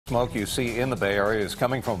Smoke you see in the Bay Area is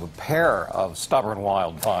coming from a pair of stubborn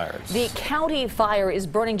wildfires. The county fire is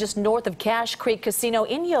burning just north of Cache Creek Casino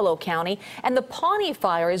in Yolo County, and the Pawnee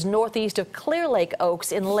fire is northeast of Clear Lake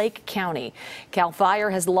Oaks in Lake County. CAL FIRE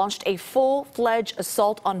has launched a full-fledged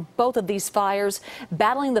assault on both of these fires,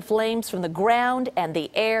 battling the flames from the ground and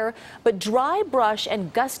the air. But dry brush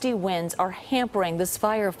and gusty winds are hampering this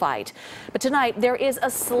firefight. But tonight, there is a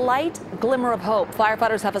slight glimmer of hope.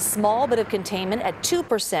 Firefighters have a small bit of containment at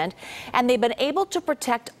 2%, and they've been able to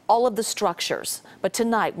protect all of the structures. But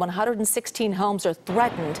tonight, 116 homes are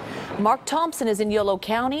threatened. Mark Thompson is in Yolo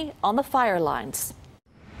County on the fire lines.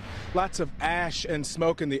 Lots of ash and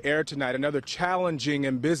smoke in the air tonight. Another challenging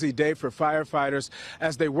and busy day for firefighters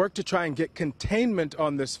as they work to try and get containment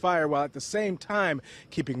on this fire while at the same time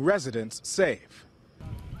keeping residents safe.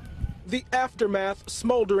 The aftermath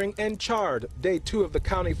smoldering and charred. Day 2 of the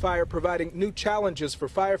county fire providing new challenges for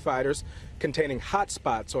firefighters, containing hot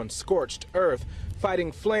spots on scorched earth,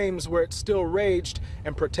 fighting flames where it still raged,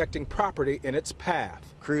 and protecting property in its path.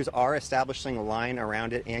 Crews are establishing a line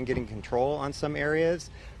around it and getting control on some areas,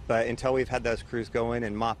 but until we've had those crews go in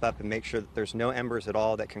and mop up and make sure that there's no embers at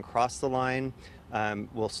all that can cross the line,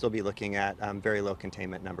 we'll still be looking at very low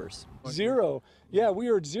containment numbers. Zero. Yeah,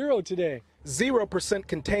 we were at 0 today. 0%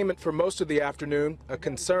 containment for most of the afternoon, a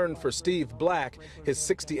concern for Steve Black. His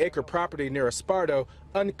 60-acre property near Esparto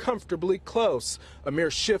uncomfortably close. A mere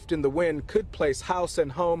shift in the wind could place house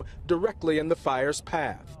and home directly in the fire's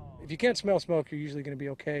path. If you can't smell smoke, you're usually going to be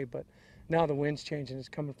okay, but now the wind's changing. It's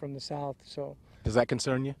coming from the south, so. Does that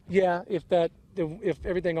concern you? Yeah, if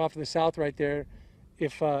everything off to the south right there,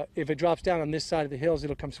 if it drops down on this side of the hills,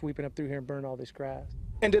 it'll come sweeping up through here and burn all this grass.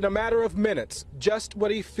 And in a matter of minutes, just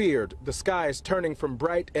what he feared, the skies turning from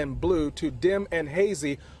bright and blue to dim and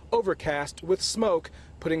hazy, overcast with smoke,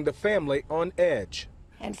 putting the family on edge.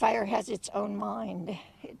 And fire has its own mind.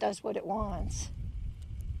 It does what it wants.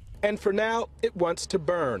 And for now, it wants to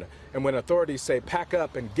burn. And when authorities say pack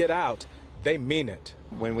up and get out, they mean it.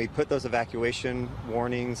 When we put those evacuation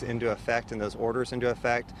warnings into effect and those orders into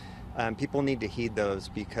effect, people need to heed those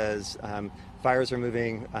because fires are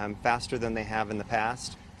moving faster than they have in the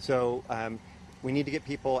past. So we need to get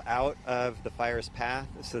people out of the fire's path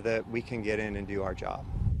so that we can get in and do our job.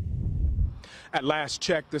 At last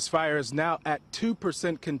check, this fire is now at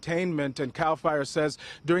 2% containment, and CAL FIRE says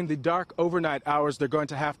during the dark overnight hours, they're going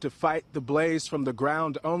to have to fight the blaze from the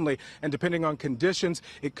ground only. And depending on conditions,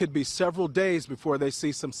 it could be several days before they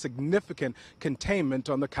see some significant containment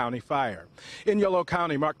on the county fire. In Yolo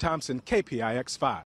County, Mark Thompson, KPIX 5.